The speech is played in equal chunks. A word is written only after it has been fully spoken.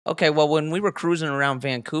Okay, well, when we were cruising around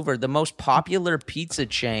Vancouver, the most popular pizza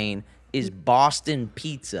chain is Boston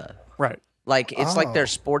Pizza. Right. Like, it's like their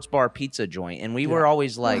sports bar pizza joint. And we were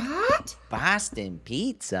always like, What? Boston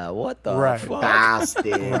Pizza? What the Right. fuck?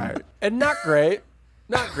 Boston. Right. And not great.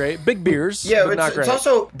 Not great. Big beers. Yeah, but not great. it's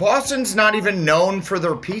also Boston's not even known for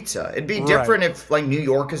their pizza. It'd be different if like New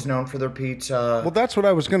York is known for their pizza. Well, that's what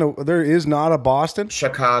I was gonna. There is not a Boston.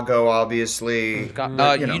 Chicago, obviously.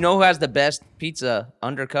 You know who has the best pizza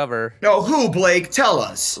undercover? No, who, Blake? Tell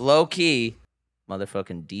us. Low key.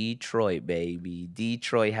 Motherfucking Detroit, baby.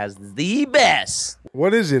 Detroit has the best.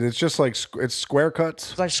 What is it? It's just like it's square cuts.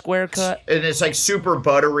 It's like square cut. And it's like super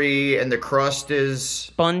buttery, and the crust is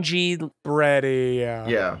spongy, bready.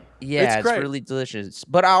 Yeah. Yeah, it's really delicious.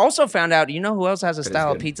 But I also found out, you know who else has a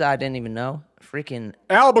style of pizza I didn't even know? Freaking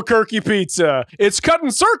Albuquerque pizza. It's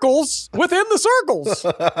cutting circles within the circles.